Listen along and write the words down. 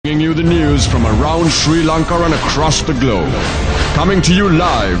the news from around Sri Lanka and across the globe. Coming to you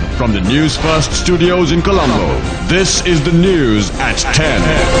live from the Newsfirst studios in Colombo. This is the news at 10.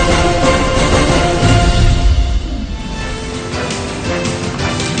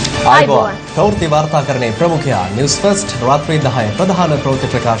 आइबोन प्रवृत्ति वार्ताकरणे प्रमुखया news first रात्रि 10 प्रधान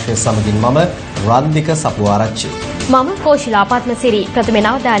प्रवृत्ति प्रकाशය සමගින් මම රන්දික සපුආරච්චි මම කෝෂිලා පත්මසිරි ප්‍රථම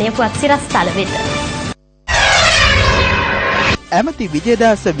නවධානය පුවත් සිරස්තල වෙත ඇමති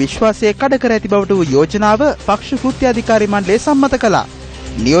විජේදාස විශ්වාසය කඩ කර ඇති බවට වූ යෝජනාව පක්ෂ කෘත්‍යාධිකාරී මණ්ඩලය සම්මත කළා.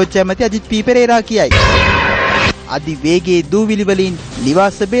 නියෝජ්‍ය ඇමති අජිත් පී පෙරේරා කියයි. අධි වේගයේ දූවිලි වලින්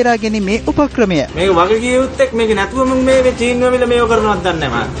නිවාස බේරා ගැනීමේ උපක්‍රමය. මේක වගකීම් යුත්තේක් මේක නැතුවම මේ චීන වල මේව කරනවත් දන්නේ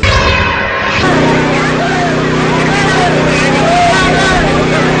නැහැ මම.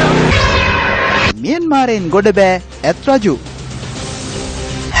 මියන්මාරෙන් ගොඩ බෑ ඇත් රජු.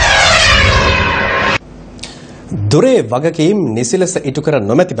 දුරේ වගකීම් නිසිලස ඉටු කර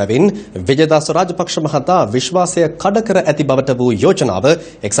නොමැති බැවින් විජේදාස රාජපක්ෂ මහතා විශ්වාසය කඩ කර ඇති බවට වූ යෝජනාව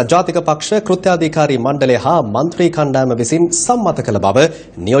එක්සත් ජාතික පක්ෂ කෘත්‍යාධිකාරී මණ්ඩලය හා මන්ත්‍රී කණ්ඩායම විසින් සම්මත කළ බව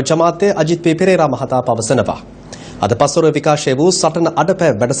නියෝජ්‍ය අමාත්‍ය අජිත් පී පෙරේරා මහතා පවසනවා. අද පස්වර විකාශය වූ සටන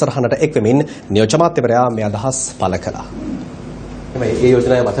අඩපෑ වැඩසටහනට එක්වෙමින් නියෝජ්‍ය අමාත්‍යවරයා මේ අදහස් පළ කළා. මේ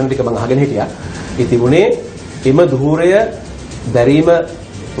යෝජනාවේ වචන ටික මම අහගෙන හිටියා. ඒ තිබුණේ එම දුහුරය දැරීම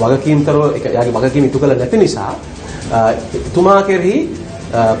වගකීම්තරව යාගේ වගකීම් ඉටු කළ නැති නිසා තුමා කෙරෙහි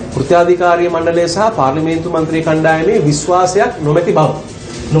කෘත්‍යාධිකාරී මණ්ඩලය සහ පාර්ලිමේන්තු මන්ත්‍රී කණ්ඩායමේ විශ්වාසයක් නොමැති බව.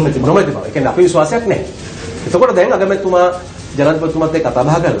 නොමැති බව. ඒ කියන්නේ අපේ විශ්වාසයක් නැහැ. එතකොට දැන් අගමැතිතුමා ජනාධිපතිතුමාත් එක්ක කතා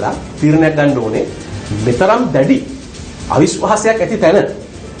බහ කරලා තීරණයක් ගන්න ඕනේ. මෙතරම් දැඩි අවිශ්වාසයක් ඇති තැන.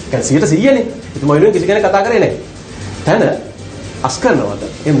 කියන්නේ 100%නේ. එතුමා වෙනුවෙන් කිසි කෙනෙක් කතා කරේ නැහැ. තැන අස් කරනවද?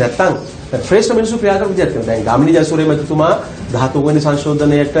 එහෙම නැත්නම් ශ්‍රේෂ්ඨ මිනිසු ක්‍රියා කරන විදිහට කරනවා. දැන් ගාමිණී ජයසූරිය මැතිතුමා 13 වෙනි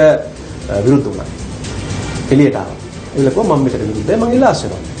සංශෝධනයට විරුද්ධ වුණා. එළියට ආවා. ඒලකෝ මම මෙතන විරුද්ධයි මම ඉල්ලා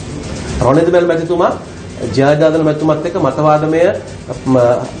අස්සනවා. රෝනේද බෙල් මැතිතුමා ජයදාදන මැතිතුමාත් එක්ක මතවාදමය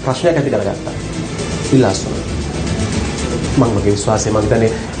ප්‍රශ්නයක් ඇති කරගත්තා. ඉල්ලා අස්සනවා. මම මගේ විශ්වාසය මම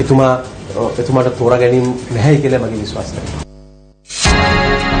හිතන්නේ එතුමාට තෝරා ගැනීම නැහැ කියලා මගේ විශ්වාසය.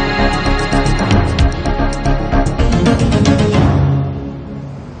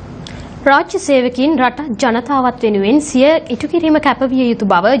 රාජ්‍ය සේවකීන් රට ජනතාවත් වෙනුවෙන් සිය ඉටු කිරීම කැපවිය යුතු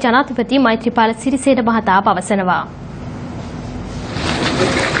බව ජනාධිපති මෛත්‍රීපාල සිරිසේන මහතා පවසනවා.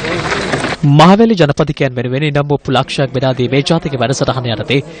 මහවැලි ජනපතිකයන් වෙනුවෙන් ඉඩම් ඔප්පු ලක්ෂයක් බෙදා දීමේ ජාතික වැඩසටහන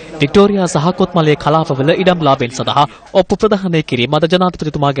යටතේ වික්ටෝරියා සහ කොත්මලේ කලාපවල ඉඩම් ලාභෙන් සඳහා ඔප්පු ප්‍රදානය කිරීම අද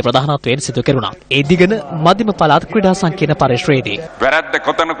ජනාධිපතිතුමාගේ ප්‍රධානත්වයෙන් සිදු කෙරුණා. ඒ දිගන මධ්‍යම පළාත් ක්‍රීඩා සංකීර්ණ පරිශ්‍රයේදී වැරද්ද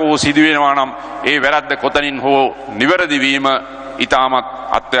කොතනක හෝ සිදු වෙනවා නම් ඒ වැරද්ද කොතනින් හෝ නිවැරදි වීම ඉතාමත්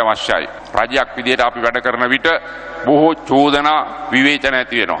අත්‍යවශ්‍යයි. රජයක් විදිහට අපි වැඩ කරන විට බොහෝ චෝදනා විවේචන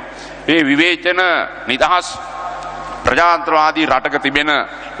ඇති වෙනවා. ඒ විවේචන නිදහස් ප්‍රජාතන්ත්‍රවාදී රටක තිබෙන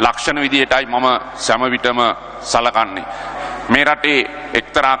ලක්ෂණ විදිහටයි මම සෑම විටම සලකන්නේ. මේ රටේ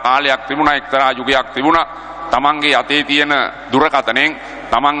එක්තරා කාලයක් තිබුණා, එක්තරා යුගයක් තිබුණා. තමන්ගේ අතේ තියෙන දුරකථනයෙන්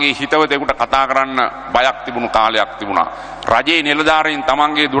තමන්ගේ හිතවතෙකුට කතා කරන්න බයක් තිබුණු කාලයක් තිබුණා. රජයේ නිලධාරීන්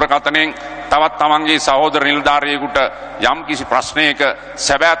තමන්ගේ දුරකථනයෙන් තවත් තමන්ගේ සහෝදර නිලධාරියෙකුට යම් කිසි ප්‍රශ්නයක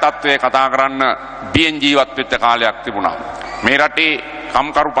සැබෑ තත්ත්වය කතා කරන්න බියෙන් ජීවත් වෙච්ච කාලයක් තිබුණා. මේ රටේ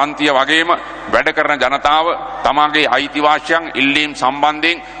කම්කරු පන්තිය වගේම වැඩ කරන ජනතාව තමන්ගේ අයිතිවාසිකම් ඉල්ලීම්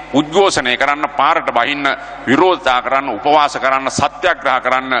සම්බන්ධයෙන් උද්ඝෝෂණය කරන්න, පාරට බහින්න, විරෝධතා කරන්න, උපවාස කරන්න, සත්‍යාග්‍රහ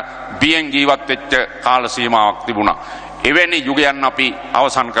කරන්න බියෙන් ජීවත් වෙච්ච කාල සීමාවක් තිබුණා. එවැනි යුගයන් අපි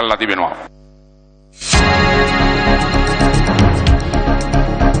අවසන් කරලා තිබෙනවා.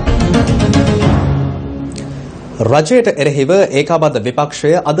 රජයට එරෙහිව ඒකාබද්ධ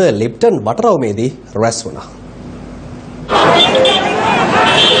විපක්ෂය අද ලිප්ටන් වටරවුමේදී රැස් වුණා.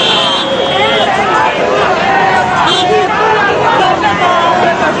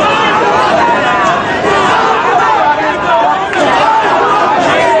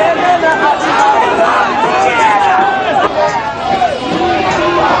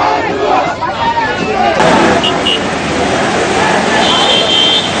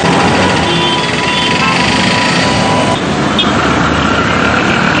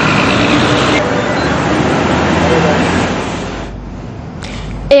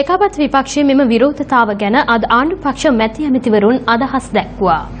 ඒකාබද්ධ විපක්ෂයේ මෙම විරෝධතාව ගැන අද ආණ්ඩු පක්ෂ මැති ඇමතිවරුන් අදහස්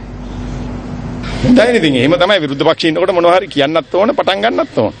දැක්වුවා. හොඳයි ඉතින් එහෙම තමයි විරුද්ධ පක්ෂේ ඉන්නකොට මොනවා හරි කියන්නත් ඕන පටන්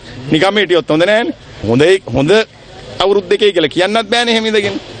ගන්නත් ඕන. නිකම්ම හිටියොත් හොඳ නෑනේ. හොඳ අවුරුදු දෙකේ කියලා කියන්නත් බෑනේ එහෙම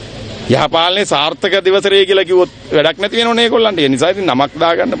ඉඳගෙන. යහපාලනේ සාර්ථක දිවසරේ කියලා කිව්වොත් වැඩක් නැති වෙනවනේ ඒගොල්ලන්ට. ඒ නිසා ඉතින් නමක්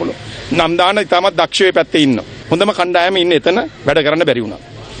දාගන්න පුළුවන්. නම් දාන ඉතාමත් දක්ෂ වෙ පැත්තේ ඉන්නවා. හොඳම කණ්ඩායම ඉන්නේ එතන වැඩ කරන්න බැරි වුණා.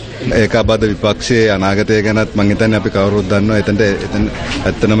 ඒකාබද්ධ විපක්ෂයේ අනාගතය ගැනත් මම හිතන්නේ අපි කවුරුත් දන්නවා. එතන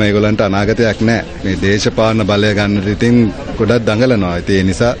ඇත්තනම ඒගොල්ලන්ට අනාගතයක් නැහැ. මේ දේශපාලන බලය ගන්නට ඉතින් ගොඩක් දඟලනවා. ඒ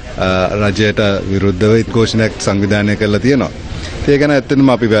නිසා රජයට විරුද්ධව ഘോഷණයක් සංවිධානය කරලා තියෙනවා. ඒ ගැන ඇත්තටම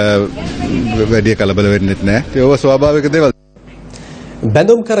අපි වැඩි කලබල වෙන්නෙත් නැහැ. ඒක ස්වාභාවික දේවල්.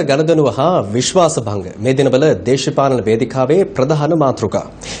 බැඳුම් කර ගණදනුව හා විශ්වාස භංග මේ දිනවල දේශපාලන වේදිකාවේ ප්‍රධාන මාතෘකා.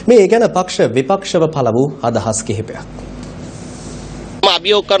 මේ ගැන පක්ෂ විපක්ෂව පළ වූ අදහස් කිහිපයක්.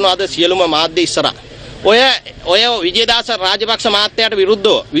 අභියෝග කරන අද සියලුම මාධ්‍ය ඉස්සරහා ඔය විජේදාස රාජපක්ෂ මහත්තයාට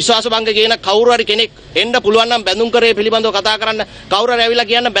විරුද්ධව විශ්වාස භංග කියන කවුරු හරි කෙනෙක් එන්න පුළුවන් නම් බැඳුම් කරේ පිළිබඳව කතා කරන්න කවුරු හරි ඇවිල්ලා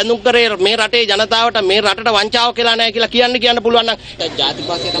කියන්න බැඳුම් කරේ මේ රටේ ජනතාවට මේ රටට වංචාවක් කියලා නැහැ කියලා කියන්න පුළුවන් නම් ජාතික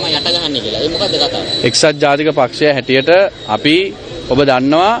පක්ෂය තමයි යට ගහන්නේ කියලා. ඒ මොකද්ද කතාව? එක්සත් ජාතික පක්ෂය හැටියට අපි ඔබ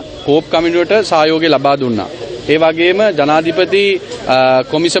දන්නවා කෝප් කමිටුවට සහයෝගය ලබා දුන්නා. ඒ වගේම ජනාධිපති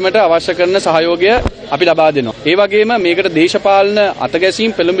කොමිසමට අවශ්‍ය කරන සහයෝගය අපි ලබා දෙනවා. ඒ වගේම මේකට දේශපාලන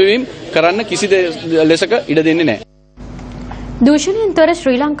අතගැසීම් පෙළඹවීම් කරන්න කිසි ලෙසක ඉඩ දෙන්නේ නැහැ. දූෂණයෙන් තොර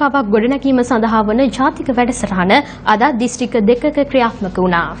ශ්‍රී ලංකාවක් ගොඩනැගීම සඳහා වන ජාතික වැඩසටහන අද දිස්ත්‍රික්ක දෙකක ක්‍රියාත්මක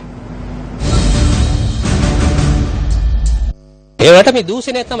වුණා. ඒවට මේ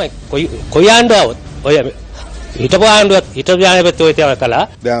දූෂණය තමයි කොයි ආණ්ඩුවවත් ඔය හිටපු ආණ්ඩුවක් හිටපු ජනාධිපති ඔය තියව කළා.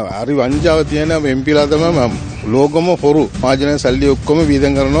 දැන් හරි වංචාව තියෙන එම්පීලා තමයි ලෝකම හොරු මාජන සල්ලි ඔක්කොම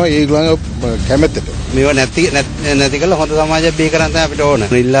වීදම් කරනවා ඒගොල්ලන්ගේ කැමැත්තට. මේවා නැති කළා හොඳ සමාජයක් බිහි කරන්න තමයි අපිට ඕන.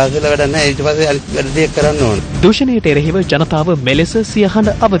 ඉල්ලා කියලා වැඩක් නැහැ. ඊට පස්සේ වැඩ දෙයක් කරන්න ඕන. දූෂණයට එරෙහිව ජනතාව මෙලෙස සිය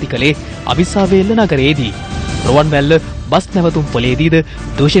හඬ අවදි කළේ අවිස්සාවේල්ල නගරයේදී. රුවන්වැල්ල බස් නැවතුම් පොලේදීද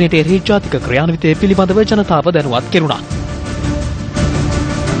දූෂණයට එරෙහි ජාතික ක්‍රියාන්විතය පිළිබඳව ජනතාව දැනුවත් කෙරුණා.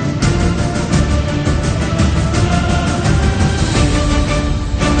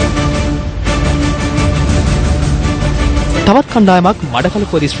 තවත් කණ්ඩායමක්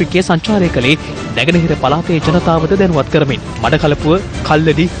මඩකලපුව දිස්ත්‍රික්කයේ සංචාරය කළේ නැගෙනහිර පළාතේ ජනතාවද දැනුවත් කරමින්. මඩකලපුව,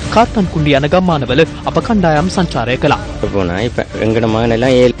 කල්ලඩි, කාත්තන් කුණ්ඩි යන ගම්මානවල අප කණ්ඩායම් සංචාරය කළා.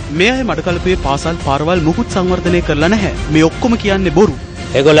 මේ අය මඩකලපුවේ පාසල් පාරවල් මුකුත් සංවර්ධනය කරලා නැහැ. මේ ඔක්කොම කියන්නේ බොරු.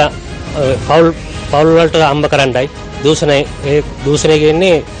 ඒගොල්ල පවුල් වලට හම්බ කරන්නයි දූෂණය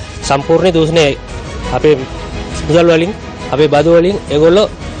කියන්නේ සම්පූර්ණ දූෂණය. අපේ මුදල් වලින් අපේ බදු වලින් ඒගොල්ලෝ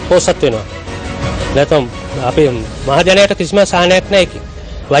පොසත් වෙනවා. නැත්නම් අපේ මහජනයාට කිසිම සහනයක් නැහැ.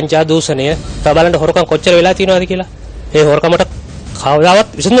 වංචා දූෂණය තවලන්ට හොරකම් කොච්චර වෙලා තියෙනවද කියලා. ඒ හොරකමට කවදාවත්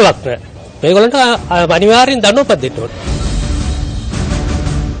විසඳුමක් නැහැ. මේගොල්ලන්ට අනිවාර්යෙන් දඬුවමක් දෙන්න ඕනේ.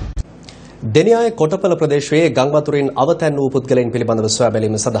 දෙනියාය කොටපල ප්‍රදේශයේ ගංවතුරින් අවතැන් වූ පුද්ගලයන් පිළිබඳව සොයා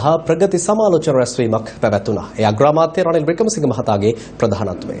බැලීම සඳහා ප්‍රගති සමාලෝචන රැස්වීමක් පැවැත්වුණා. ඒ අග්‍රාමාත්‍ය රනිල් වික්‍රමසිංහ මහතාගේ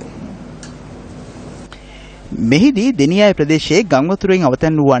ප්‍රධානත්වයෙන්. මෙහිදී දෙනියාය ප්‍රදේශයේ ගංවතුරෙන්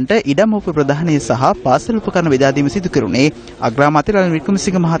අවතැන් වූවන්ට ඉඩම් උප ප්‍රදානය සහ පාසල් උපකරණ බෙදා දීම සිදු කෙරුණේ අග්‍රාමාත්‍ය රනිල්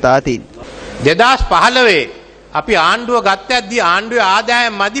වික්‍රමසිංහ මහතා අතින්. 2015 අපි ආණ්ඩුව ගත්තැද්දී ආණ්ඩුවේ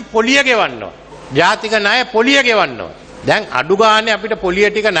ආදායම් මදි පොලිය ගෙවන්න ඕන. ජාතික ණය පොලිය ගෙවන්න ඕන. දැන් අඩු ගානේ අපිට පොලිය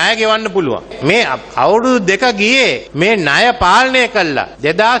ටික ණය ගෙවන්න පුළුවන්. මේ අවුරුදු දෙක ගියේ මේ ණය පාලනය කළා.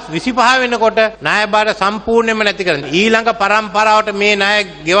 2025 වෙනකොට ණය බාර සම්පූර්ණයෙන්ම නැති කරන්න. ඊළඟ පරම්පරාවට මේ ණය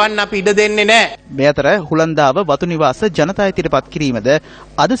ගෙවන්න අපි ඉඩ දෙන්නේ නැහැ. මේ අතර හුලන්දාව වතු නිවාස ජනතා ඉදිරිපත් කිරීමද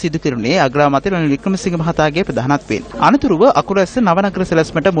අද සිදු කෙරුණේ අග්‍රාමාත්‍ය රනිල් වික්‍රමසිංහ මහතාගේ ප්‍රධානත්වයෙන්. අනතුරුව අකුරැස්ස නවනගර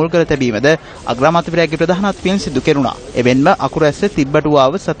සැලැස්මට මුල් කර තැබීමද අග්‍රාමාත්‍යවරයාගේ ප්‍රධානත්වයෙන් සිදු කෙරුණා. එවෙන්ම අකුරැස්ස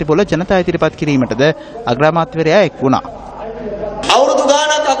තිබ්බටුවාව සතිපොළ ජනතා ඉදිරිපත් කිරීමටද අග්‍රාමාත්‍යවරයා එක් වුණා. අවුරුදු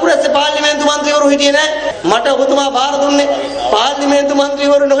ගානක් අකුරැස්ස පාර්ලිමේන්තු මන්ත්‍රීවරු හිටියේ නැහැ. මට ඔබතුමා බාර දුන්නේ පාර්ලිමේන්තු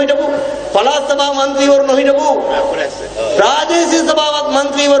මන්ත්‍රීවරු නොහිටපු, පළාත් සභා මන්ත්‍රීවරු නොහිටපු, ප්‍රාදේශීය සභාවත්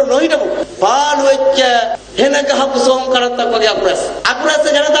මන්ත්‍රීවරු නොහිටපු පාළු වෙච්ච හෙන ගහපු සෝම් කරත්තක් වගේ අකුරැස්ස.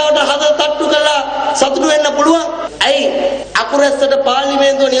 අකුරැස්ස ජනතාවට හද තට්ටු කරලා සතුටු වෙන්න පුළුවන්. ඇයි අකුරැස්සට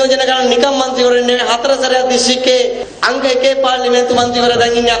පාර්ලිමේන්තුව නියෝජනය කරන නිකම් මන්ත්‍රීවරු නෙවෙයි, 4 සැරයක් දිස්ත්‍රික්කේ අංක 1 පාර්ලිමේන්තු මන්ත්‍රීවරු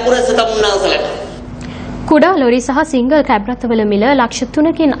දැන් ඉන්නේ අකුරැස්ස තමුන්නාසලට. කුඩා ලොරි සහ සිංගල් කැබ් රථවල මිල ලක්ෂ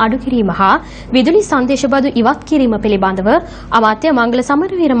 3කින් අඩු කිරීම හා විදුලි සංදේශ බදු ඉවත් කිරීම පිළිබඳව අමාත්‍ය මංගල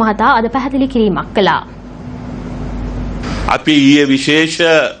සමරවීර මහතා අද පැහැදිලි කිරීමක් කළා. අපි ඊයේ විශේෂ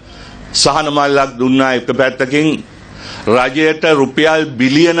සහනමල්ලක් දුන්නා. එක පැත්තකින් රජයට රුපියල්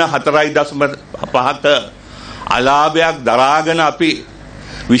බිලියන 4.5ක අලාභයක් දරාගෙන අපි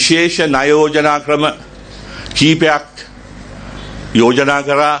විශේෂ ණය යෝජනා ක්‍රම කීපයක් යෝජනා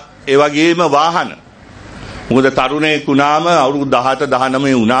කරා. ඒ වගේම වාහන, මොකද තරුණයෙක් වුණාම අවුරුදු 17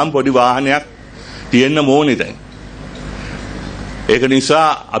 19 වුණාම පොඩි වාහනයක් තියෙන්න ඕනේ දැන්. ඒක නිසා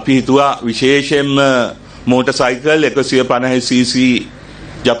අපි හිතුවා විශේෂයෙන්ම motor cycle 150cc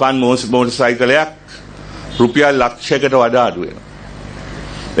Japan motor සයිකලයක් රුපියල් ලක්ෂයකට වඩා අඩු වෙනවා.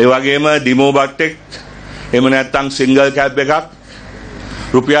 ඒ වගේම ඩිමෝ බට්ටෙක් එහෙම නැත්නම් සිංගල් කැබ් එකක්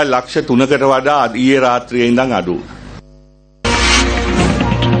රුපියල් ලක්ෂ 3කට වඩා ඊයේ රාත්‍රියේ ඉඳන් අඩු.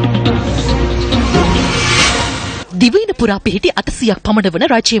 පුරා පිහිටි 800ක් පමණ වන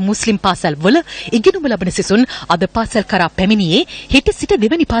රජයේ මුස්ලිම් පාසල් වල ඉගෙනුම ලබන සිසුන් අද පාසල් කරා පැමිණියේ හෙට සිට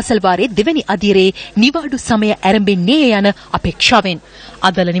දෙවැනි පාසල් වාරයේ දෙවැනි අදියරේ නිවාඩු සමය ආරම්භෙන්නේ යන අපේක්ෂාවෙන්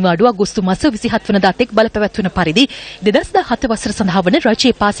අදල නිවාඩුව අගෝස්තු මාස 27 වනදා තෙක් බලපැවැත්වෙන පරිදි 2017 වසර සඳහා වන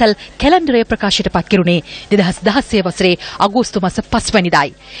රජයේ පාසල් කැලෙන්ඩරය ප්‍රකාශයට පත් කෙරුණේ 2016 වසරේ අගෝස්තු මාස 5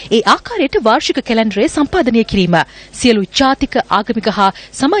 වැනිදායි. ඒ ආකාරයට වාර්ෂික කැලෙන්ඩරය සම්පාදනය කිරීම සියලු ජාතික ආගමික හා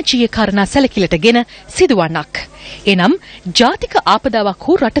සමාජීය කාරණා සැලකිලිටගෙන සිදුවන්නක්. එනම් ජාතික ආපදාවක්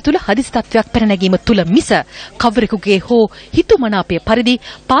හෝ රට තුළ හදිසි තත්ත්වයක් පැන නැගීම තුළ මිස කවරෙකුගේ හෝ හිතුමනාපය පරිදි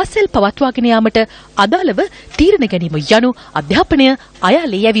පාසල් පවත්වාගෙන යාමට අදාළව තීරණ ගැනීම යනු අධ්‍යාපනය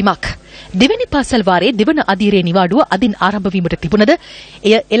අයාලේ යැවීමක්. දෙවැනි පාසල් වාරයේ දෙවන අදියරේ නිවාඩුව අදින් ආරම්භ වීමට තිබුණද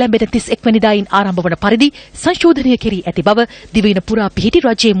එය එළඹෙන 31 වෙනිදායින් ආරම්භ වන පරිදි සංශෝධනය කෙරී ඇති බව දිවයින පුරා පිහිටි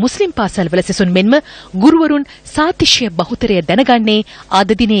රජයේ මුස්ලිම් පාසල්වල සිසුන් මෙන්ම ගුරුවරුන් සාතිශය බහුතරය දැනගන්නේ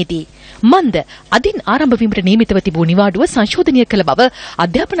අද දිනේදී. මන්ද අදින් ආරම්භ වීමට නියමිතව තිබූ නිවාඩුව සංශෝධනය කළ බව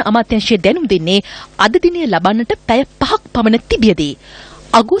අධ්‍යාපන අමාත්‍යාංශය දැනුම් දෙන්නේ අද දිනේ ලබන්නට පැය 5ක් පමණ තිබියදී.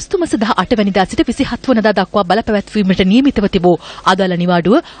 අගෝස්තු මාස 18 වෙනිදා සිට 27 වෙනිදා දක්වා බලපැවැත්වීමට නියමිතව තිබූ අදාළ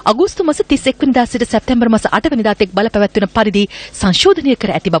නිවාඩුව අගෝස්තු මාස 31 වෙනිදා සිට සැප්තැම්බර් මාස 8 වෙනිදා තෙක් බලපැවැත්වෙන පරිදි සංශෝධනය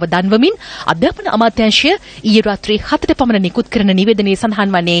කර ඇති බව දන්වමින් අධ්‍යාපන අමාත්‍යාංශය ඊයේ රාත්‍රී 7ට පමණ නිකුත් කරන නිවේදනයේ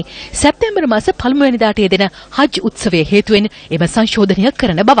සඳහන් වන්නේ සැප්තැම්බර් මාස 1 වෙනිදාට යෙදෙන හජ් උත්සවය හේතුවෙන් එම සංශෝධනය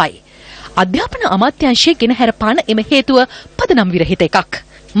කරන බවයි. අධ්‍යාපන අමාත්‍යාංශයේ ගෙනහැර පාන එම හේතුව පදනම් විරහිත එකක්.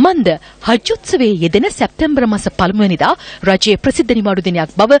 මන්ද හජ් උත්සවයේ යෙදෙන සැප්තැම්බර් මාස 1 වෙනිදා රජයේ ප්‍රසිද්ධ නිවාඩු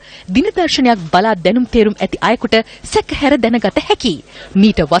දිනයක් බව දින දර්ශනයක් බලා දැනුම් තේරුම් ඇති අයෙකුට සැකහැර දැනගත හැකියි.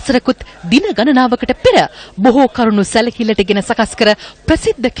 මීට වසරකුත් දින ගණනාවකට පෙර බොහෝ කරුණු සැලකිල්ලටගෙන සකස් කර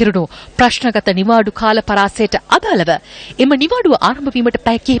ප්‍රසිද්ධ කෙරුණු ප්‍රශ්නගත නිවාඩු කාල පරාසයට අදාළව එම නිවාඩුව ආරම්භ වීමට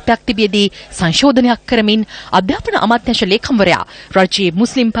පැය කිහිපයක් තිබියදී සංශෝධනයක් කරමින් අධ්‍යාපන අමාත්‍යාංශ ලේකම්වරයා රජයේ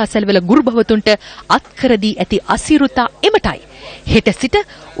මුස්ලිම් පාසල්වල ගුරු භවතුන්ට අත්කර දී ඇති අසීරුතා එමටයි. හෙට සිට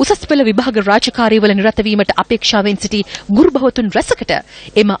උසස් පෙළ විභාග රාජකාරියවල නිරත වීමට අපේක්ෂාවෙන් සිටි ගුරු භවතුන් රැසකට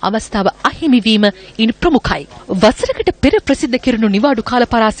එම අවස්ථාව අහිමි වීම ඉන් ප්‍රමුඛයි. වසරකට පෙර ප්‍රසිද්ධ කෙරුණු නිවාඩු කාල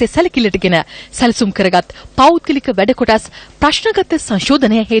පරාසය සැලකිල්ලටගෙන සැලසුම් කරගත් පෞද්ගලික වැඩ කොටස් ප්‍රශ්නගත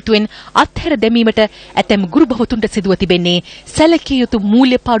සංශෝධනය හේතුවෙන් අත්හැර දැමීමට ඇතැම් ගුරු භවතුන්ට සිදුව තිබෙන්නේ සැලකිය යුතු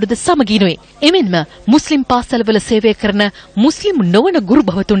මූල්‍ය පාඩුද සමගිනුයි. එමෙන්ම මුස්ලිම් පාසල්වල සේවය කරන මුස්ලිම් නොවන ගුරු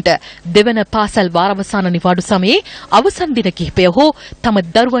භවතුන්ට දෙවන පාසල් වාරවසාන නිවාඩු සමයේ අවසන් දින කිහිපය හෝ තම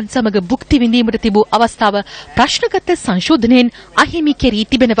දරුවන් සමග භුක්ති විඳීමට තිබූ අවස්ථාව ප්‍රශ්නගත සංශෝධනයෙන් අහිමි කෙරී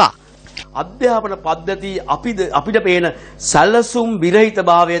තිබෙනවා. අධ්‍යාපන පද්ධතිය අපිට පේන සැලසුම්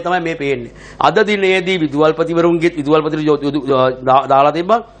විරහිතභාවය තමයි මේ පේන්නේ. අද දිනේදී විදුහල්පතිවරුන්ගේ විදුහල්පතිවරු දාලා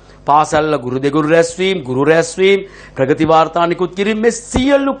තිබ්බා පාසල්ල ගුරු දෙගුරු රැස්වීම, ගුරු රැස්වීම, ප්‍රගති වාර්තා නිකුත් කිරීම මේ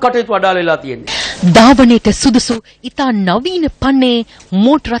සියලු කටයුතු අඩාල වෙලා තියෙන්නේ. ධාවනයට සුදුසු ඉතා නවීන පන්නේ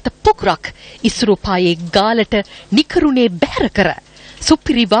මෝටර රථ පොකුරක් ඉස්රෝපායේ ගාලට නිකරුණේ බැහැර කර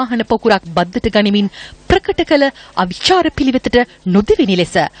සුපිරි වාහන පොකුරක් බද්දට ගනිමින් ප්‍රකට කළ අවිචාර පිළිවෙතට නොදෙවෙනි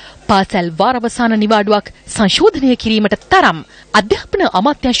ලෙස පාසල් වාරවසාන නිවාඩුවක් සංශෝධනය කිරීමට තරම් අධ්‍යාපන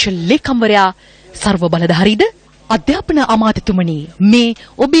අමාත්‍යාංශ ලේකම්වරයා සර්ව බලධාරීද අධ්‍යාපන අමාත්‍යතුමනි මේ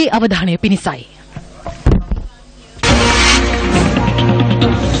ඔබේ අවධානය පිණිසයි.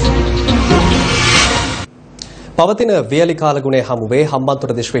 පවතින වියලි කාලගුණයේ හමුවේ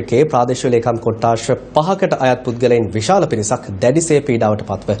හම්බන්තොට දිස්ත්‍රික්කයේ ප්‍රාදේශීය ලේකම් කොට්ටාශ 5කට අයත් පුද්ගලයන් විශාල පිරිසක් දැඩිසේ පීඩාවට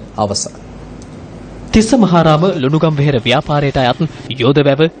පත්ව අවසන්. තිස්ස මහාරාම ලුණුගම් වෙහෙර ව්‍යාපාරයට අයත්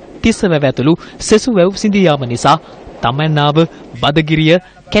යෝධවැව තිස්ස වැව ඇතුළු සෙසු වැව් සිඳී යාම නිසා තමන්නාව බදගිරිය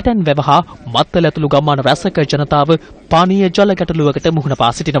කැටන් වැව හා මත්තල ඇතුළු ගම්මාන රැසක ජනතාව පානීය ජල ගැටලුවකට මුහුණ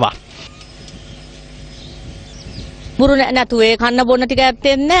පා සිටිනවා. මුරු නැතුව ඒ කන්න බොන්න ටික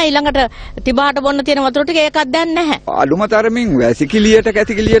ඇත්තෙන්නේ නැහැ. ඊළඟට තිබහට බොන්න තියෙන වතුර ටික ඒකක් දැන් නැහැ. අලුම තරමින් වැසිකිළියට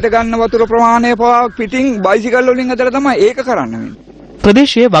කැසිකිළියට ගන්න වතුර ප්‍රමාණය පවා පිටින් බයිසිකල් වලින් ඇදලා තමයි ඒක කරන්න වෙන්නේ.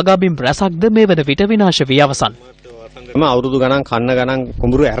 ප්‍රදේශයේ වගාබිම් රැසක්ද මේ වන විට විනාශ වී අවසන්. අවුරුදු ගණන් කන්න ගණන්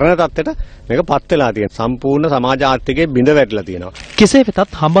කුඹුරු ඇරෙන තත්ත්වයට මේක පත් වෙලා තියෙනවා. සම්පූර්ණ සමාජ ආර්ථිකයේ බිඳ වැටලා තියෙනවා. කෙසේ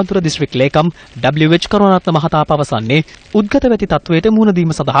වෙතත් හම්බන්තොට දිස්ත්‍රික් ලේකම් WH කරුණාරත්න මහතා පවසන්නේ උද්ගත වෙති තත්වයට මුහුණ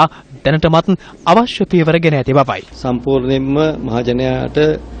දීම සඳහා දැනටමත් අවශ්‍ය පියවර ගෙන ඇති බවයි. සම්පූර්ණයෙන්ම මහජනයාට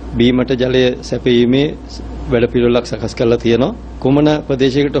බීමට ජලය සැපයීමේ වැඩපිළිවෙලක් සකස් කරලා තියෙනවා. කුමන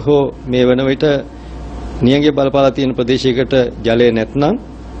ප්‍රදේශයකට හෝ මේ වන විට නියඟේ බලපාලා තියෙන ප්‍රදේශයකට ජලය නැත්නම්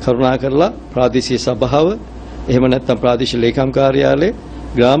කරුණාකරලා ප්‍රාදේශීය සභාව එහෙම නැත්නම් ප්‍රාදේශීය ලේකම් කාර්යාලය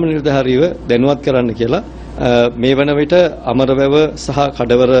ග්‍රාම නිලධාරීව දැනුවත් කරන්න කියලා මේ වන විට අමරවැව සහ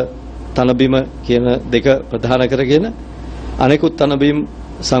කඩවර තනබිම කියන දෙක ප්‍රධාන කරගෙන අනෙකුත් තනබිම්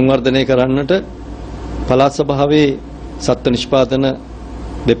සංවර්ධනය කරන්නට පළාත් සභාවේ සත්ත්ව නිෂ්පාදන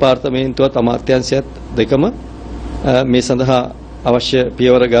දෙපාර්තමේන්තුවත් අමාත්‍යාංශයත් දෙකම මේ සඳහා අවශ්‍ය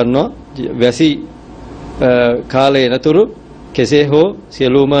පියවර ගන්නවා. වැසි කාලේ එනතුරු කෙසේ හෝ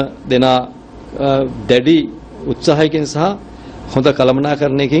සියලුම දෙනා දැඩි උත්සාහයකින් සහ හොඳ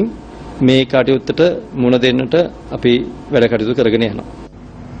කළමනාකරණයකින් මේ කටයුත්තට මුණ දෙන්නට අපි වැඩ කටයුතු කරගෙන යනවා.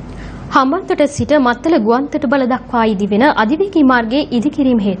 හම්බන්තොට සිට මත්තල ගුවන්තොටුපළ දක්වා ඉදිවෙන අධිවේගී මාර්ගයේ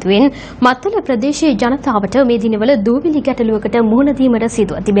ඉදිකිරීම හේතුවෙන් මත්තල ප්‍රදේශයේ ජනතාවට මේ දිනවල දූවිලි ගැටලුවකට මුහුණ දීමට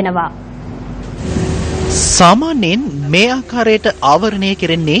සිදුව තිබෙනවා. සාමාන්‍යයෙන් මේ ආකාරයට ආවරණය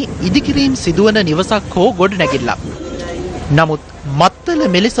කෙරෙන්නේ ඉදිකිරීම සිදුවන නිවසක් හෝ ගොඩනැගිල්ලක්. නමුත් මත්තල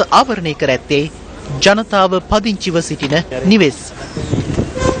මෙලෙස ආවරණය කර ඇත්තේ ජනතාව පදිංචිව සිටින නිවෙස්.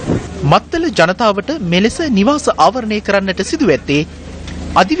 මත්තල ජනතාවට මෙලෙස නිවාස ආවරණය කරන්නට සිදු ඇත්තේ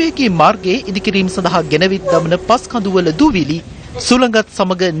අධිවේගී මාර්ගයේ ඉදිකිරීම සඳහා ගෙනවිත් දමන පස් කඳුවල දූවිලි සුළඟත්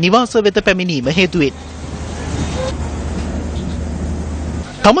සමග නිවාස වෙත පැමිණීම හේතුවෙන්.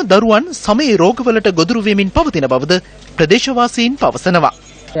 තම දරුවන් සමේ රෝගවලට ගොදුරු වෙමින් පවතින බවද ප්‍රදේශවාසීන් පවසනවා.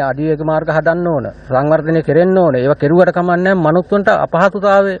 අධිවේග මාර්ග හදන්න ඕන, සංවර්ධනය කෙරෙන්න ඕන. ඒවා කෙරුවට කමන්නේ මනුස්සුන්ට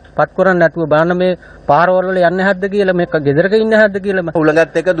අපහසුතාවය පත් කරන්නේ නැතුව බලන්න මේ පාරවල් වල යන්නේ නැද්ද කියලා, මේක ගෙදරක ඉන්නේ නැද්ද කියලා.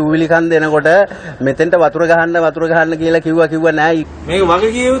 උලඟත් එක දූවිලි කන් දෙනකොට මෙතෙන්ට වතුර ගහන්න කියලා කිව්වා නෑ. මේක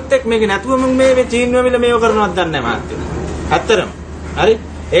වගේ කියෙව්ත් එක් මේක නැතුව මම මේ චීන්වල මේව කරනවත් දන්නේ නැහැ මාත්. ඇත්තටම. හරි?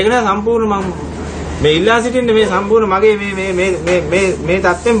 ඒක නෑ සම්පූර්ණ මම මේ ඉල්ලා සිටින්නේ මේ සම්පූර්ණ මගේ මේ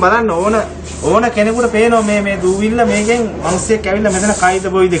තත්ත්වෙන් බලන්න ඕන කෙනෙකුට පේනවා මේ දූවිල්ල මේකෙන් මිනිස්සෙක් ඇවිල්ලා මෙතන කයිද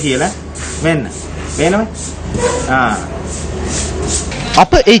බොයිද කියලා. මෙන්න. පේනවද?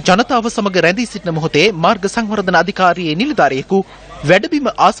 අප ඒ ජනතාව සමග රැඳී සිටින මොහොතේ මාර්ග සංවර්ධන අධිකාරියේ නිලධාරියෙකු වැඩබිම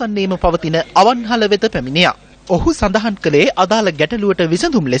ආසන්නයේම පවතින අවන්හල වෙත පැමිණියා. ඔහු සඳහන් කළේ අදාළ ගැටලුවට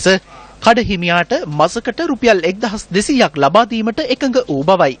විසඳුම් ලෙස කඩහිමියාට මාසකට රුපියල් 1200ක් ලබා දීමට එකඟ වූ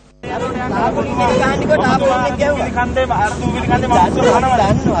බවයි.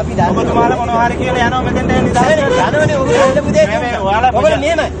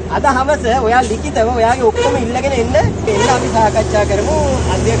 අද හවස ඔයා ලිඛිතව ඔයාගේ ඔක්කොම ඉල්ලගෙන එන්න අපි සාකච්ඡා කරමු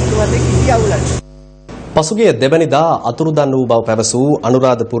අධ්‍යක්ෂකතුමාත් එක්ක ඉති අවුලන්න. පසුගිය දෙවැනිදා අතුරුදන් වූ බව පැවසූ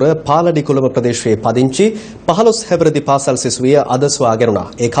අනුරාධපුර පාලඩිකුළුම ප්‍රදේශයේ පදිංචි 15 හැවිරිදි පාසල් සිසුවිය අද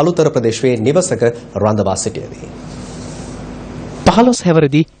සොයාගැනුණා. ඒ කළුතර ප්‍රදේශයේ නිවසක රඳවා සිටියදී 15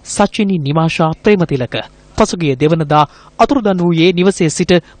 හැවිරිදි සචිනි නිමාෂා ප්‍රේමතිලක පසුගිය දෙවනදා අතුරුදන් වූයේ නිවසේ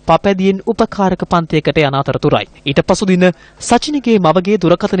සිට පපැදියෙන් උපකාරක පන්තියකට යන අතරතුරයි. ඊට පසු දින සචිනිගේ මවගේ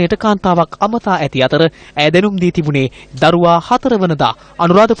දුරකථනයට කාන්තාවක් අමතා ඇති අතර ඈ දැනුම් දී තිබුණේ දරුවා 4 වනදා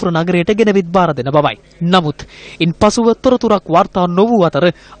අනුරාධපුර නගරයට ගෙනවිත් බාර දෙන බවයි. නමුත් ඉන් පසුව තොරතුරක් වාර්තා නොවූ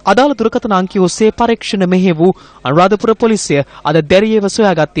අතර අදාළ දුරකථන අංකය ඔස්සේ පරීක්ෂණ මෙහෙය වූ අනුරාධපුර පොලිසිය අද දැරියව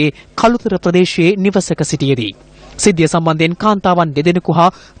සොයාගත්තේ කළුතර ප්‍රදේශයේ නිවසක සිටියේදී. සිද්ධිය සම්බන්ධයෙන් කාන්තාවන් දෙදෙනෙකු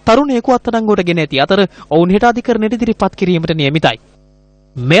හා තරුණයෙකු අත්අඩංගුවට ගෙන ඇති අතර ඔවුන් හෙට අධිකරණයට ඉදිරිපත් කිරීමට නියමිතයි.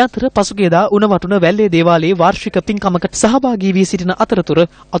 මේ අතර පසුගියදා උණවටුන වැල්ලේ දේවාලයේ වාර්ෂික පින්කමකට සහභාගී වී සිටින අතරතුර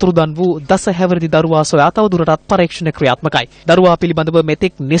අතුරුදන් වූ 10 හැවිරිදි දරුවා සොයා තවදුරටත් පරීක්ෂණ ක්‍රියාත්මකයි. දරුවා පිළිබඳව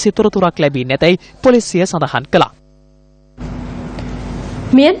මෙතෙක් නිසි තොරතුරක් ලැබී නැතැයි පොලිසිය සඳහන් කළා.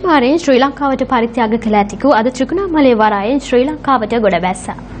 මියන්මාරයෙන් ශ්‍රී ලංකාවට පරිත්‍යාග කළ ඇතිකු අද ත්‍රිකුණාමලයේ වරායෙන් ශ්‍රී ලංකාවට ගොඩ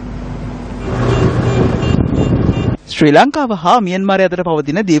බැස්සා. ශ්‍රී ලංකාව හා මියන්මාරය අතර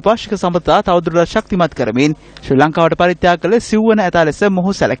පවතින ද්විපාක්ෂික සම්බන්ධතා තවදුරටත් ශක්තිමත් කරමින් ශ්‍රී ලංකාවට පරිත්‍යාග කළ සිව්වන ඇතා ලෙස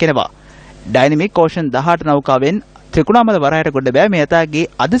මොහු සැලකෙනවා. ඩයිනමික් ඕෂන් 18 නෞකාවෙන් ත්‍රිකුණාමල වරායට ගොඩ බෑ මේ ඇතාගේ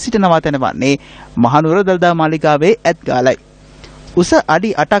අද සිට නවාතැන වන්නේ මහනුවර දළදා මාලිගාවේ ඇත්ගාලයි. උස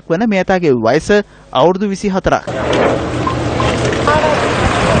අඩි 8ක් වන මේ ඇතාගේ වයස අවුරුදු 24ක්.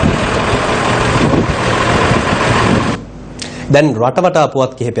 දැන් රටවටා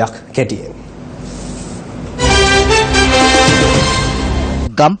පුවත් කිහිපයක් කෙටියෙන්.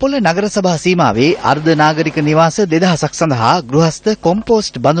 ගම්පොළ නගර සභා සීමාවේ අර්ධ නාගරික නිවාස 2000ක් සඳහා ගෘහස්ත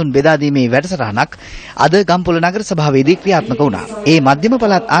කොම්පෝස්ට් බඳුන් බෙදා දීමේ වැඩසටහනක් අද ගම්පොළ නගර සභාවේදී ක්‍රියාත්මක වුණා. ඒ මධ්‍යම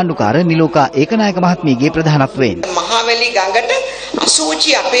පළාත් ආණ්ඩුකාර නිලෝකා ඒකනායක මහත්මියගේ ප්‍රධානත්වයෙන් මහවැලි ගඟට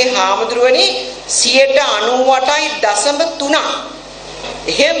අසූචි අපේ හාමුදුරුවනේ 98.3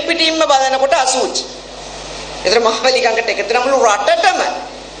 එහෙම් පිටින්ම බලනකොට අසූචි. ඒතර මහවැලි ගඟට එකතු මුළු රටටම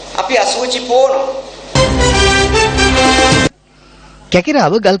අපි අසූචි පෝනවා.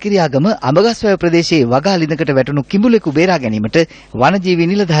 කැකිරාව ගල්කිරියාගම අඹගස්වැව ප්‍රදේශයේ වගාලිඳකට වැටුණු කිඹුලෙකු බේරා ගැනීමට වනජීවී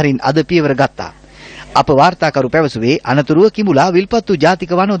නිලධාරීන් අද පියවර ගත්තා. අප වාර්තාකරු පැවසුවේ අනතුරුව කිඹුලා විල්පත්තු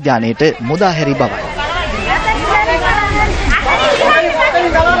ජාතික වනෝද්‍යානයට මුදා හැරි බවයි.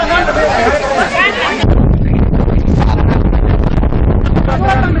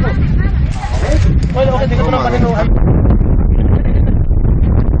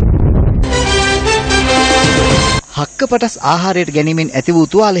 හක්කපටස් ආහාරයට ගැනීමෙන් ඇති වූ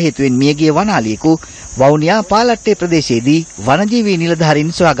තුවාල හේතුවෙන් මියගිය වනාලියෙකු වවුනියා පාලට්ටේ ප්‍රදේශයේදී වනජීවී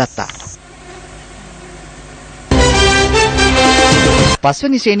නිලධාරීන් සොයාගත්තා.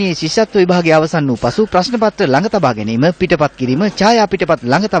 පස්වෙනි ශ්‍රේණියේ ශිෂ්‍යත්ව විභාගය අවසන් වූ පසු ප්‍රශ්න පත්‍ර ළඟ තබා ගැනීම, පිටපත් කිරීම, ඡායා පිටපත්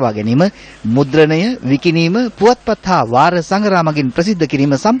ළඟ තබා ගැනීම, මුද්‍රණය, විකිණීම, පුවත්පත් හා වාර සංග්‍රහ මගින් ප්‍රසිද්ධ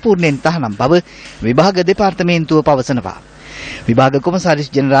කිරීම සම්පූර්ණයෙන් තහනම් බව විභාග දෙපාර්තමේන්තුව පවසනවා. විභාග කොමසාරිස්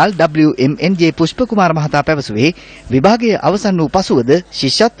ජෙනරාල් WMNJ පුෂ්පකුමාර මහතා පැවසුවේ විභාගයේ අවසන් වූ පසුවද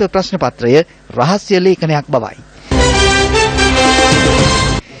ශිෂ්‍යත්ව ප්‍රශ්න පත්‍රය රහස්‍ය ලේඛනයක් බවයි.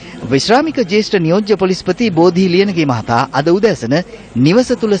 විශ්‍රාමික ජ්‍යෙෂ්ඨ නියෝජ්‍ය පොලිස්පති බෝධි ලියනගේ මහතා අද උදෑසන නිවස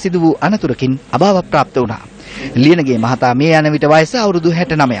තුල සිදු වූ අනතුරකින් අභාවප්‍රාප්ත වුණා. ලියනගේ මහතා මේ යන විට වයස අවුරුදු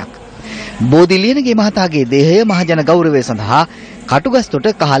 69ක්. බෝධි ලියනගේ මහතාගේ දේහය මහජන ගෞරවය සඳහා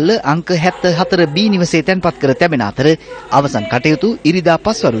කටුගස්තොට කහල්ල අංක 74B නිවසේ තැන්පත් කර තැබෙන අතර අවසන් කටයුතු ඉරිදා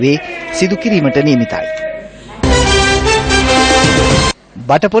පස්වරුවේ සිදු කිරීමට නියමිතයි.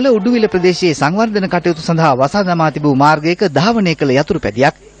 බටපොළ උඩුවිල ප්‍රදේශයේ සංවර්ධන කටයුතු සඳහා වසා දමා තිබූ මාර්ගයක ධාවනය කළ යතුරු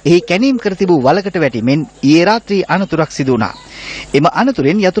පැදියක් එහි කැණීම් කර තිබූ වලකට වැටීමෙන් ඊයේ රාත්‍රී අනතුරක් සිදු වුණා. එම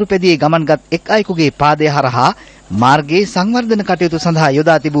අනතුරෙන් යතුරු පැදියේ ගමන්ගත් එක් අයෙකුගේ පාදය හරහා මාර්ගයේ සංවර්ධන කටයුතු සඳහා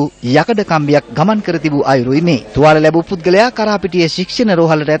යොදා තිබූ යකඩ කම්බියක් ගමන් කර තිබූ අයුරුයි මේ. තුවාල ලැබූ පුද්ගලයා කරාපිටිය ශික්ෂණ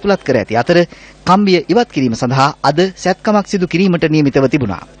රෝහලට ඇතුළත් කර ඇති අතර කම්බිය ඉවත් කිරීම සඳහා අද සැත්කමක් සිදු කිරීමට නියමිතව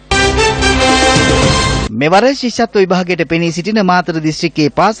තිබුණා. මෙවර ශිෂ්‍යත්ව විභාගයට පෙනී සිටින මාතර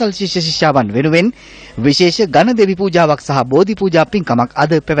දිස්ත්‍රික්කයේ පාසල් ශිෂ්‍ය ශිෂ්‍යාවන් වෙනුවෙන් විශේෂ ගණ දෙවි පූජාවක් සහ බෝධි පූජා පින්කමක්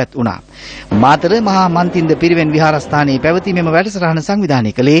අද පැවැත්වුණා. මාතර මහා මන්තින්ද පිරිවෙන් විහාරස්ථානයේ පැවති මෙම වැඩසටහන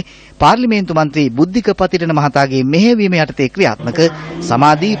සංවිධානය කළේ පාර්ලිමේන්තු මන්ත්‍රී බුද්ධික පතිරණ මහතාගේ මෙහෙයවීම යටතේ ක්‍රියාත්මක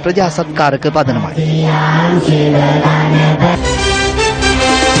සමාධි ප්‍රජා සත්කාරක පදනමයි.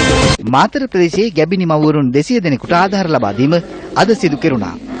 මාතර ප්‍රදේශයේ ගැබිනි මව්වරුන් 200 දෙනෙකුට ආධාර ලබා දීම අද සිදු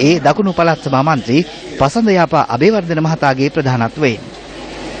කෙරුණා. ඒ දකුණු පළාත් සභා මන්ත්‍රී පසඳ යාපා අබේවර්ධන මහතාගේ ප්‍රධානත්වයෙන්.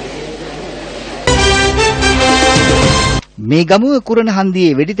 මේ ගමුව කුරණ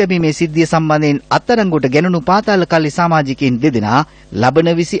හන්දියේ වෙඩි තැබීමේ සිද්ධිය සම්බන්ධයෙන් අත්අඩංගුවට ගැනුණු පාතාල කල්ලි සමාජිකයින් දෙදෙනා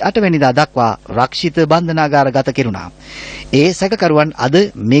ලබන 28 වෙනිදා දක්වා රක්ෂිත බන්ධනාගාරගත කෙරුණා. ඒ සැකකරුවන් අද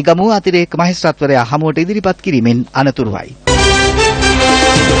මේ ගමුව අතිරේක මහේස්ත්‍රාත්වරයා හමුවට ඉදිරිපත් කිරීමෙන් අනතුරුවයි.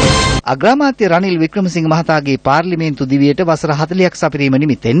 අග්‍රාමාත්‍ය රනිල් වික්‍රමසිංහ මහතාගේ පාර්ලිමේන්තු දිවියට වසර 40ක් සපිරීම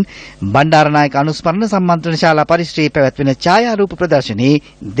නිමිත්තෙන් බණ්ඩාරනායක අනුස්මරණ සම්මන්ත්‍රණ ශාලා පරිශ්‍රයේ පැවැත්වෙන ඡායාරූප ප්‍රදර්ශනයේ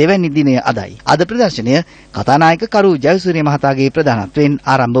දෙවැනි දිනය අදයි. අද ප්‍රදර්ශනය කතානායක කරු ජයසූරිය මහතාගේ ප්‍රධානත්වයෙන්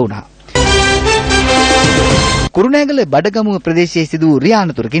ආරම්භ වුණා. කුරුණෑගල බඩගමුව ප්‍රදේශයේ සිදු වූ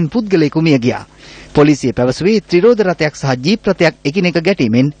රියානතුරකින් පුද්ගලයෙකු මිය ගියා. පොලිසිය පැවසුවේ ත්‍රිරෝද රථයක් සහ ජීප් රථයක් එකිනෙක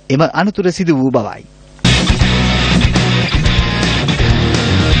ගැටීමෙන් එම අනතුර සිදු වූ බවයි.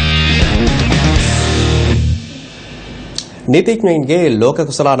 නීතිඥයින්ගේ ලෝක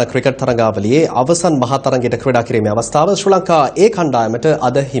කුසලාන ක්‍රිකට් තරඟාවලියේ අවසන් මහා තරඟයට ක්‍රීඩා කිරීමේ අවස්ථාව ශ්‍රී ලංකා ඒ කණ්ඩායමට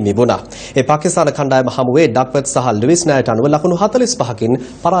අද හිමි වුණා. ඒ පාකිස්තාන කණ්ඩායම හමුවේ ඩක්වර්ත් සහ ලුයිස් නෑට අනුව ලකුණු 45කින්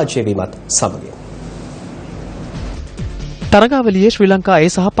පරාජය වීමත් සමගින්. තරගාවලියේ ශ්‍රී ලංකා ඒ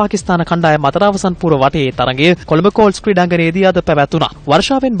සහ පාකිස්තාන කණ්ඩායම් අතර අවසන් පූර්ව වටේ තරගය කොළඹ කෝල්ස් ක්‍රීඩාංගණයේදී අද පැවැත්වුණා.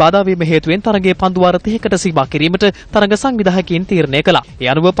 වර්ෂාවෙන් බාධා වීම හේතුවෙන් තරගයේ පන්දු වාර 30කට සීමා කිරීමට තරග සංවිධායකයින් තීරණය කළා. ඒ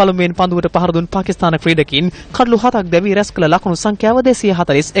අනුව පළමුවෙන් පන්දුවට පහර දුන් පාකිස්තාන ක්‍රීඩකයින් කඩලු 7ක් දැවී රැස් කළ ලකුණු සංඛ්‍යාව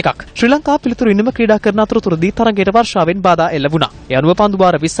 241ක්. ශ්‍රී ලංකා පිළිතුරු ඉන්නම ක්‍රීඩා කරන අතරතුරදී තරගයට වර්ෂාවෙන් බාධා එල්ල වුණා. ඒ අනුව පන්දු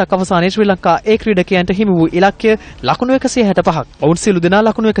වාර 20ක් අවසානයේ ශ්‍රී ලංකා ඒ ක්‍රීඩකයන්ට හිමි වූ ඉලක්කය ලකුණු 165ක්. ඔවුන් සියලු දෙනා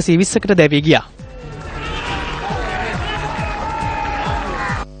ලකුණු 120කට දැවී ගියා.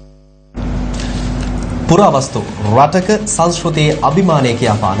 පුරාවස්තු රටක සංස්කෘතියේ අභිමානයේ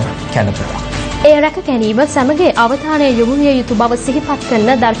කියාපාන කැඳපුරක්. ඒ රැක ගැනීම සමගයේ අවධානය යොමු විය යුතු බව සිහිපත් කරන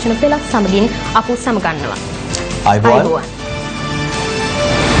දර්ශන පෙළක් සමගින් අප සමගන්නවා. අයිබෝන්